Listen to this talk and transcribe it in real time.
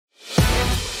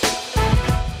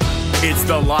It's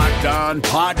the Locked On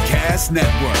Podcast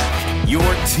Network, your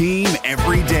team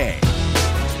every day.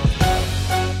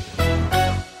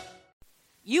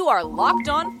 You are Locked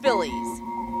On Phillies,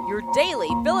 your daily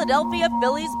Philadelphia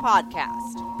Phillies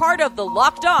podcast. Part of the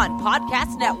Locked On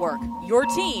Podcast Network, your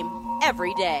team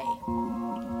every day.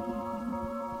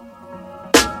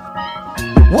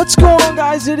 What's going on,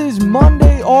 guys? It is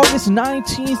Monday, August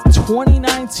 19th,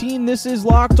 2019. This is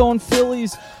Locked On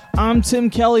Phillies. I'm Tim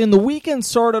Kelly, and the weekend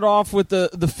started off with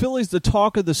the Phillies, the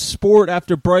talk of the sport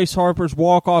after Bryce Harper's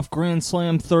walk-off grand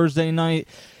slam Thursday night.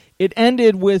 It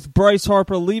ended with Bryce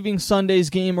Harper leaving Sunday's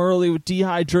game early with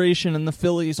dehydration and the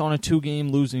Phillies on a 2-game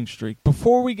losing streak.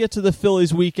 Before we get to the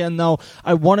Phillies weekend, though,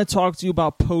 I want to talk to you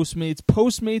about Postmates.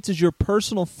 Postmates is your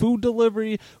personal food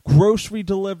delivery, grocery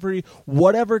delivery,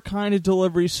 whatever kind of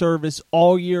delivery service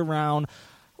all year round.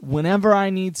 Whenever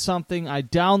I need something, I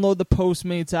download the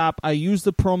Postmates app, I use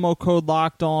the promo code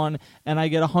Locked On, and I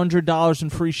get $100 in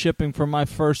free shipping for my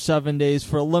first 7 days.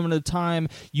 For a limited time,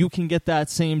 you can get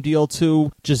that same deal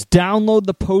too. Just download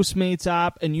the Postmates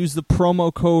app and use the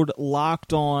promo code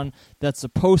Locked On. That's the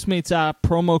Postmates app,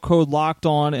 promo code Locked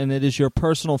On, and it is your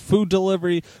personal food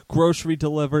delivery, grocery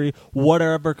delivery,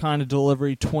 whatever kind of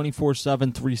delivery,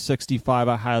 24/7, 365.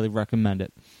 I highly recommend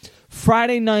it.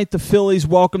 Friday night, the Phillies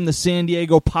welcomed the San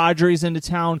Diego Padres into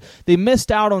town. They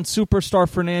missed out on superstar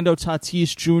Fernando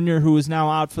Tatis Jr., who is now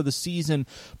out for the season.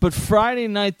 But Friday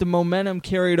night, the momentum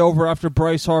carried over after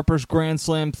Bryce Harper's grand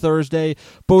slam Thursday.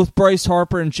 Both Bryce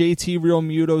Harper and JT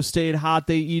Realmuto stayed hot.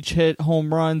 They each hit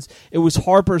home runs. It was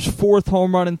Harper's 4th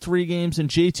home run in 3 games, and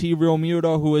JT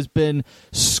Realmuto, who has been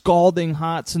scalding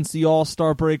hot since the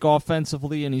All-Star break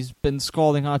offensively, and he's been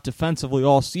scalding hot defensively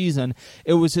all season.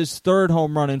 It was his 3rd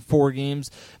home run in 4 games.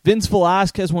 Vince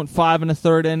Velasquez went 5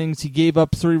 1/3 innings. He gave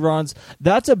up 3 runs.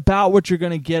 That's about what you're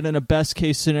going to get in a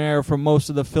best-case scenario from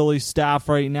most of the Phillies staff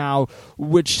right now,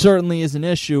 which certainly is an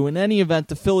issue. In any event,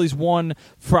 the Phillies won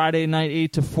Friday night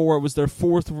 8-4. It was their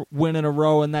 4th win in a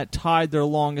row, and that tied their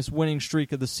longest winning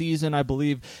streak of the season. I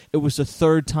believe it was the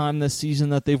 3rd time this season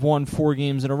that they've won 4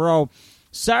 games in a row.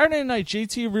 Saturday night,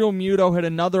 JT Realmuto hit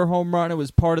another home run. It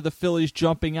was part of the Phillies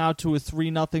jumping out to a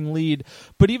 3-0 lead.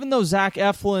 But even though Zach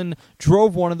Eflin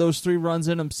drove one of those 3 runs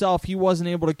in himself, he wasn't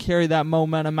able to carry that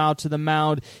momentum out to the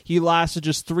mound. He lasted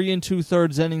just 3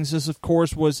 2/3 innings. This, of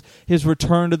course, was his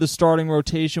return to the starting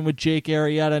rotation with Jake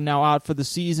Arrieta now out for the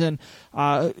season.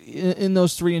 In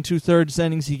those 3 2/3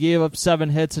 innings, he gave up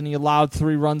 7 hits and he allowed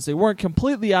 3 runs. They weren't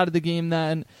completely out of the game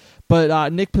then,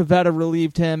 but Nick Pivetta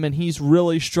relieved him, and he's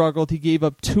really struggled. He gave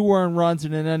up 2 earned runs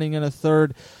in an inning and a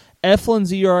third.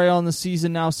 Eflin's ERA on the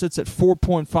season now sits at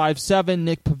 4.57.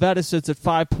 Nick Pivetta sits at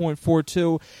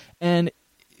 5.42. And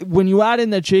when you add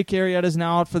in that Jake Arrieta is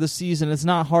now out for the season, it's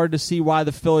not hard to see why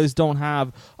the Phillies don't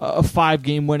have a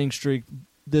 5-game winning streak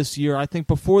this year. I think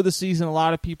before the season, a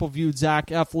lot of people viewed Zach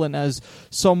Eflin as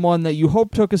someone that you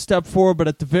hope took a step forward, but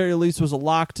at the very least was a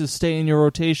lock to stay in your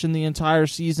rotation the entire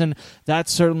season. That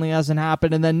certainly hasn't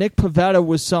happened. And then Nick Pivetta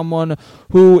was someone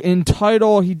who, in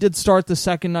title, he did start the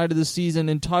second night of the season.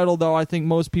 In title, though, I think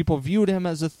most people viewed him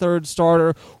as a 3rd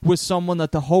starter, was someone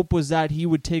that the hope was that he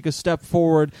would take a step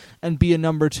forward and be a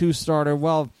number 2 starter.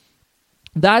 Well,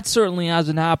 that certainly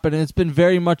hasn't happened, and it's been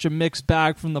very much a mixed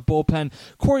bag from the bullpen.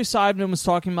 Corey Seidman was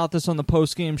talking about this on the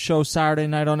postgame show Saturday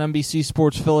night on NBC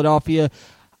Sports Philadelphia.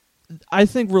 I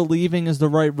think relieving is the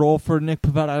right role for Nick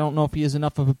Pivetta. I don't know if he has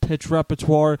enough of a pitch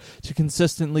repertoire to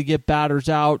consistently get batters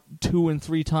out 2 and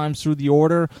 3 times through the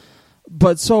order.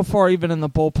 But so far, even in the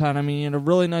bullpen, I mean, a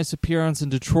really nice appearance in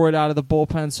Detroit out of the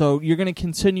bullpen, so you're going to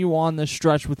continue on this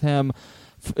stretch with him,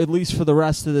 at least for the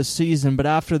rest of this season. But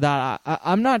after that,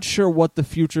 I'm not sure what the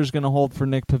future is going to hold for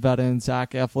Nick Pivetta and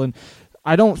Zach Eflin.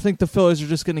 I don't think the Phillies are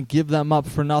just going to give them up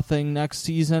for nothing next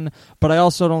season, but I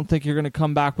also don't think you're going to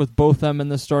come back with both them in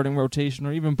the starting rotation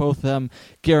or even both them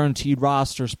guaranteed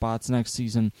roster spots next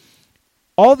season.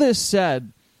 All this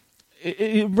said,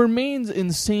 it remains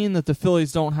insane that the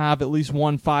Phillies don't have at least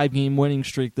one 5-game winning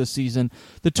streak this season.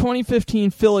 The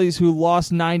 2015 Phillies, who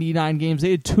lost 99 games,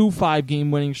 they had 2 5-game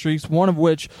winning streaks, one of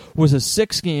which was a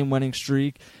 6-game winning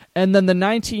streak. And then the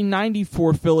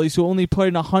 1994 Phillies, who only played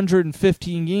in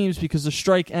 115 games because the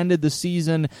strike ended the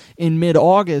season in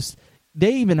mid-August,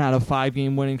 they even had a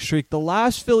 5-game winning streak. The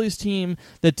last Phillies team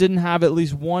that didn't have at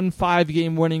least one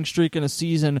 5-game winning streak in a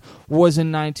season was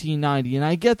in 1990. And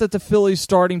I get that the Phillies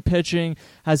starting pitching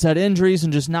has had injuries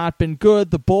and just not been good.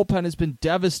 The bullpen has been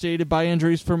devastated by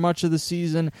injuries for much of the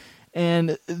season.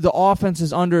 And the offense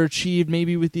has underachieved,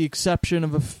 maybe with the exception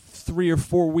of 3 or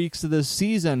 4 weeks of this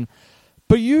season.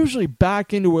 But usually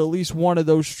back into at least one of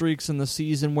those streaks in the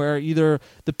season where either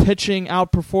the pitching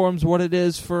outperforms what it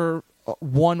is for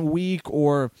 1 week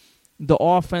or the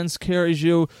offense carries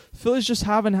you. Phillies just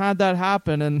haven't had that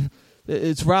happen, and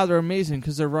it's rather amazing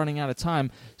because they're running out of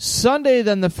time. Sunday,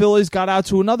 then, the Phillies got out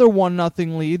to another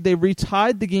 1-0 lead. They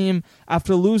retied the game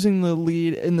after losing the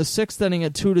lead in the 6th inning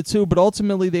at 2-2, but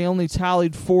ultimately they only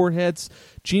tallied 4 hits.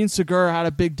 Gene Segura had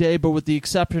a big day, but with the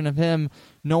exception of him,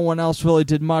 no one else really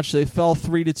did much. They fell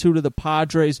 3-2 to the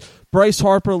Padres. Bryce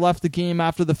Harper left the game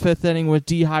after the 5th inning with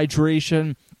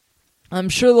dehydration. I'm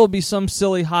sure there'll be some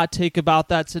silly hot take about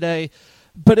that today,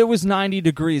 but it was 90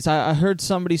 degrees. I heard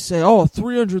somebody say,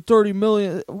 $330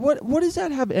 million. What does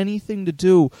that have anything to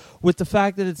do with the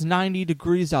fact that it's 90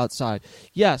 degrees outside?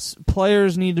 Yes,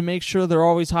 players need to make sure they're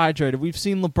always hydrated. We've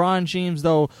seen LeBron James,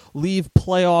 though, leave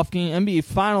playoff game, NBA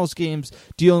Finals games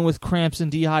dealing with cramps and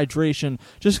dehydration.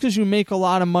 Just because you make a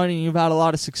lot of money and you've had a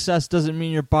lot of success doesn't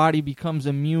mean your body becomes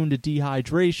immune to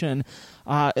dehydration.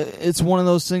 It's one of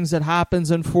those things that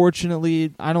happens.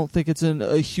 Unfortunately, I don't think it's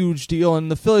a huge deal, and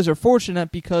the Phillies are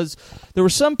fortunate because there were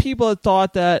some people that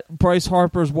thought that Bryce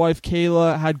Harper's wife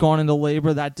Kayla had gone into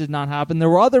labor. That did not happen. There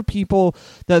were other people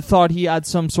that thought he had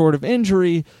some sort of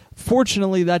injury.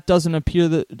 Fortunately, that doesn't appear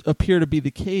to be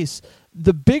the case.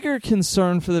 The bigger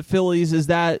concern for the Phillies is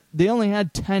that they only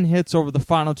had 10 hits over the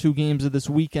final 2 games of this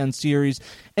weekend series.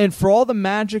 And for all the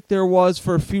magic there was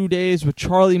for a few days with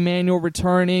Charlie Manuel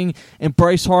returning and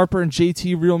Bryce Harper and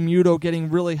JT Realmuto getting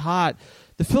really hot,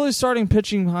 the Phillies starting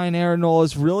pitching behind Aaron Nola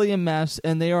is really a mess,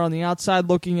 and they are on the outside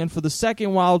looking in for the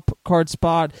second wild card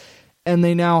spot. And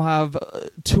they now have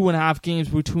 2.5 games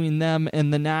between them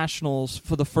and the Nationals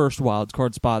for the first wild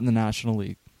card spot in the National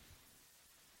League.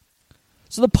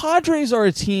 So the Padres are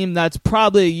a team that's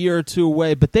probably a year or 2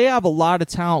 away, but they have a lot of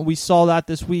talent. We saw that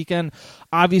this weekend.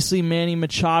 Obviously, Manny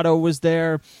Machado was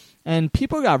there, and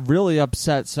people got really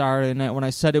upset Saturday night when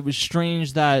I said it was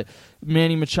strange that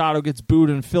Manny Machado gets booed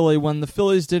in Philly when the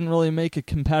Phillies didn't really make a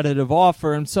competitive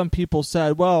offer. And some people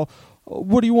said, well,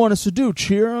 what do you want us to do,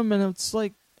 cheer him? And it's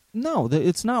like, no,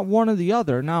 it's not one or the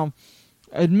other. Now,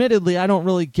 admittedly, I don't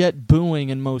really get booing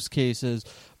in most cases,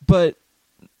 but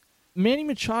Manny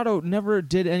Machado never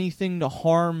did anything to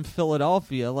harm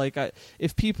Philadelphia.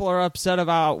 If people are upset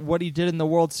about what he did in the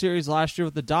World Series last year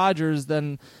with the Dodgers,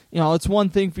 then it's one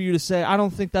thing for you to say, I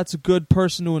don't think that's a good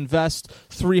person to invest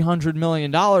 $300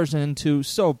 million into,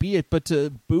 so be it. But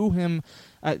to boo him,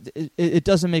 it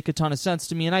doesn't make a ton of sense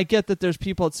to me. And I get that there's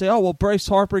people that say, Bryce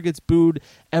Harper gets booed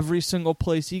every single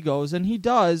place he goes, and he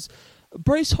does.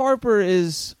 Bryce Harper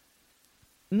is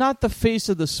not the face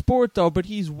of the sport, though, but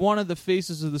he's one of the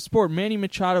faces of the sport. Manny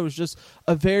Machado is just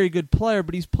a very good player,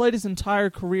 but he's played his entire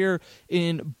career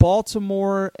in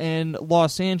Baltimore and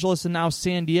Los Angeles and now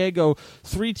San Diego,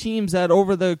 3 teams that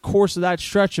over the course of that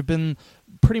stretch have been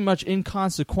pretty much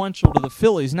inconsequential to the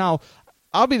Phillies. Now,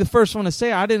 I'll be the first one to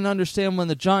say I didn't understand when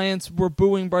the Giants were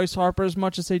booing Bryce Harper as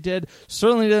much as they did.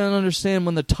 Certainly didn't understand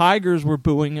when the Tigers were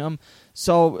booing him.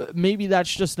 So maybe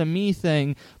that's just a me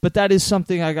thing, but that is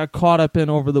something I got caught up in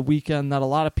over the weekend that a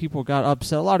lot of people got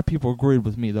upset. A lot of people agreed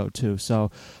with me, though, too.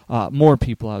 So more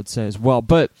people, I would say, as well.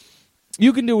 But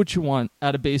you can do what you want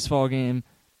at a baseball game.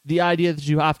 The idea that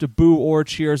you have to boo or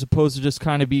cheer as opposed to just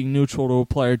kind of being neutral to a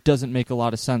player doesn't make a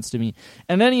lot of sense to me.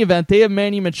 In any event, they have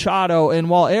Manny Machado, and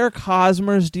while Eric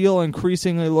Hosmer's deal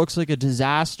increasingly looks like a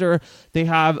disaster, they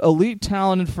have elite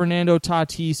talent in Fernando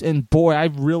Tatis, and boy,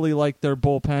 I really like their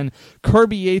bullpen.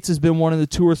 Kirby Yates has been one of the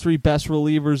 2 or 3 best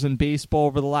relievers in baseball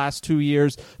over the last 2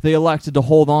 years. They elected to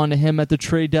hold on to him at the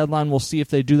trade deadline. We'll see if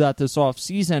they do that this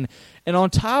offseason. And on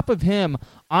top of him,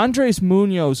 Andres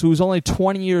Munoz, who's only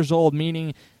 20 years old,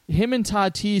 meaning him and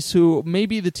Tatis, who may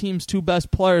be the team's 2 best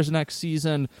players next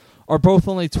season, are both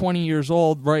only 20 years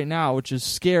old right now, which is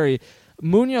scary.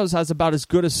 Munoz has about as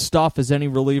good a stuff as any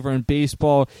reliever in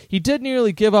baseball. He did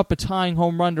nearly give up a tying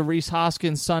home run to Rhys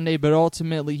Hoskins Sunday, but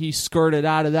ultimately he skirted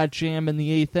out of that jam in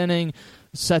the 8th inning,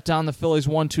 set down the Phillies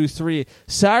 1-2-3.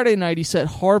 Saturday night, he set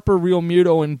Harper,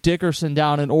 Realmuto, and Dickerson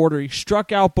down in order. He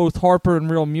struck out both Harper and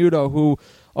Realmuto, who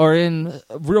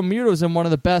Realmuto's in one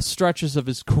of the best stretches of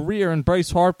his career, and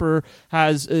Bryce Harper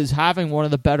is having one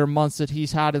of the better months that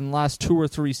he's had in the last 2 or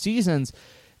 3 seasons.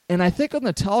 And I think on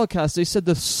the telecast, they said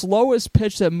the slowest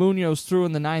pitch that Munoz threw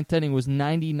in the 9th inning was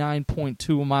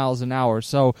 99.2 miles an hour.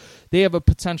 So they have a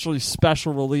potentially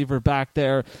special reliever back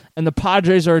there. And the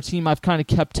Padres are a team I've kind of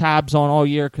kept tabs on all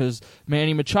year because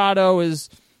Manny Machado was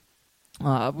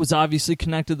obviously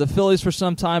connected to the Phillies for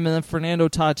some time, and then Fernando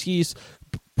Tatis,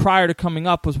 prior to coming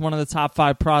up, was one of the top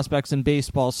 5 prospects in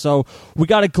baseball. So we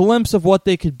got a glimpse of what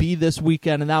they could be this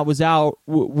weekend, and that was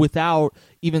without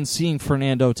even seeing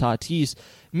Fernando Tatis.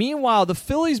 Meanwhile, the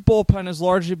Phillies bullpen has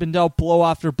largely been dealt blow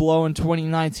after blow in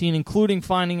 2019, including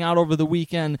finding out over the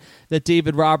weekend that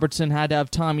David Robertson had to have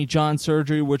Tommy John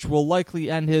surgery, which will likely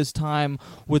end his time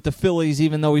with the Phillies,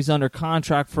 even though he's under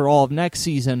contract for all of next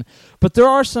season. But there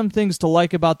are some things to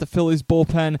like about the Phillies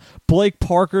bullpen. Blake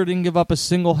Parker didn't give up a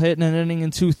single hit in an inning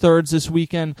and 2/3 this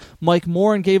weekend. Mike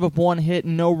Morin gave up 1 hit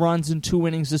and no runs in 2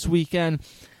 innings this weekend.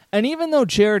 And even though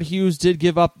Jared Hughes did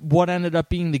give up what ended up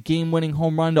being the game-winning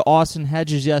home run to Austin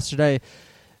Hedges yesterday,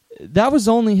 that was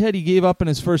the only hit he gave up in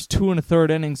his first 2 1/3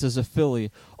 innings as a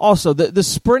Philly. Also, the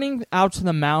sprinting out to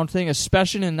the mound thing,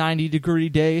 especially in a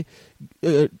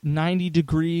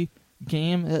 90-degree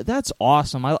game, that's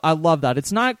awesome. I love that.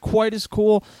 It's not quite as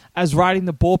cool as riding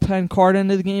the bullpen card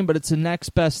into the game, but it's the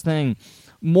next best thing.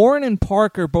 Morin and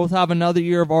Parker both have another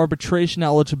year of arbitration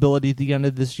eligibility at the end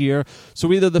of this year,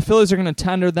 so either the Phillies are going to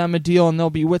tender them a deal and they'll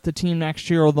be with the team next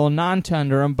year, or they'll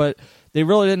non-tender them, but they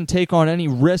really didn't take on any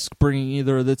risk bringing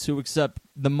either of the two except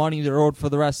the money they're owed for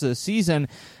the rest of the season.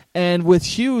 And with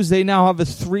Hughes, they now have a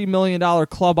 $3 million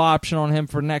club option on him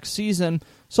for next season,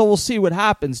 so we'll see what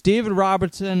happens. David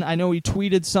Robertson, I know he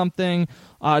tweeted something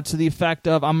to the effect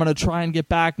of, I'm going to try and get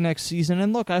back next season,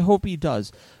 and look, I hope he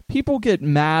does. People get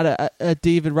mad at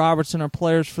David Robertson or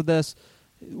players for this.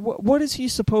 What is he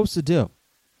supposed to do?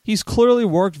 He's clearly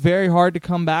worked very hard to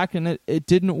come back, and it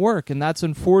didn't work, and that's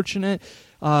unfortunate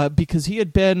because he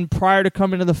had been, prior to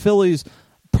coming to the Phillies,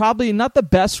 probably not the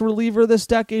best reliever this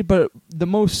decade, but the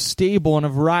most stable in a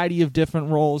variety of different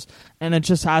roles, and it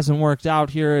just hasn't worked out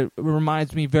here. It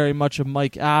reminds me very much of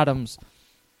Mike Adams.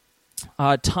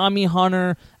 Tommy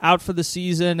Hunter out for the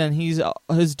season, and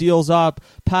his deal's up.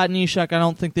 Pat Neshek, I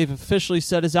don't think they've officially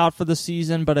said is out for the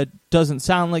season, but it doesn't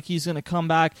sound like he's going to come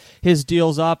back. His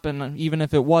deal's up, and even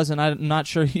if it wasn't, I'm not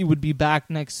sure he would be back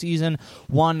next season.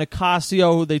 Juan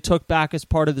Nicasio, who they took back as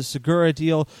part of the Segura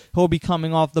deal, he'll be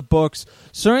coming off the books.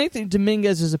 Seranthony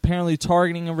Dominguez is apparently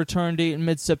targeting a return date in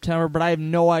mid-September, but I have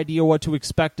no idea what to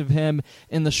expect of him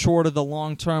in the short or the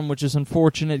long term, which is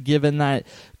unfortunate given that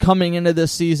coming into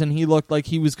this season, he looked like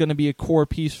he was going to be a core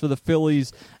piece for the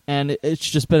Phillies, and it's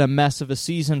just been a mess of a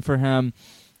season for him.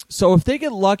 So if they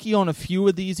get lucky on a few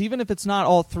of these, even if it's not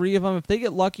all 3 of them, if they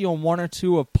get lucky on 1 or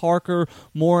 2 of Parker,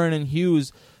 Morin, and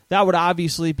Hughes, that would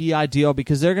obviously be ideal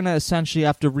because they're going to essentially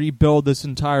have to rebuild this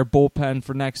entire bullpen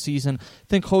for next season. I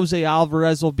think Jose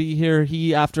Alvarez will be here.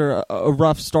 He, after a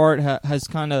rough start, has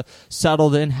kind of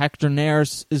settled in. Hector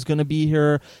Neris is going to be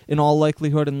here in all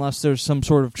likelihood unless there's some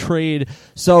sort of trade.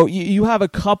 So you have a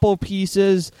couple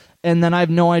pieces, and then I have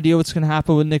no idea what's going to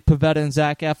happen with Nick Pivetta and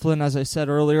Zach Eflin, as I said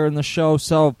earlier in the show.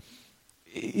 So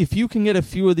if you can get a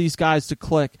few of these guys to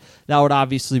click, that would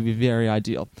obviously be very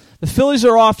ideal. The Phillies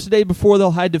are off today before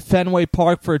they'll head to Fenway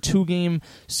Park for a 2-game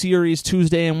series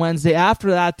Tuesday and Wednesday.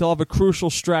 After that, they'll have a crucial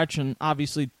stretch, and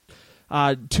obviously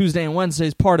Tuesday and Wednesday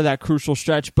is part of that crucial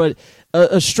stretch, but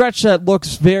a stretch that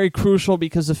looks very crucial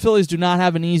because the Phillies do not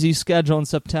have an easy schedule in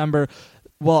September.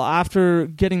 Well, after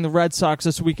getting the Red Sox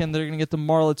this weekend, they're going to get the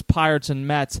Marlins, Pirates, and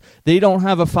Mets. They don't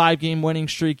have a 5-game winning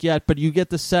streak yet, but you get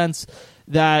the sense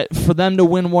that for them to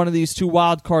win one of these 2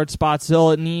 wild card spots,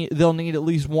 they'll need at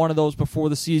least one of those before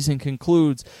the season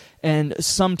concludes. And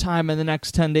sometime in the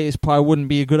next 10 days probably wouldn't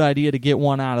be a good idea to get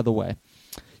one out of the way.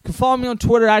 You can follow me on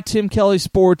Twitter at Tim Kelly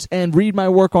Sports and read my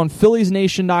work on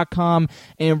PhilliesNation.com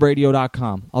and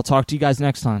Radio.com. I'll talk to you guys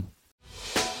next time.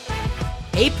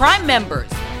 Hey, Prime members,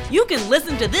 you can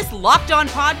listen to this Locked On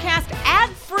podcast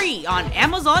ad-free on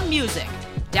Amazon Music.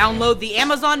 Download the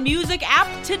Amazon Music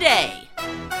app today.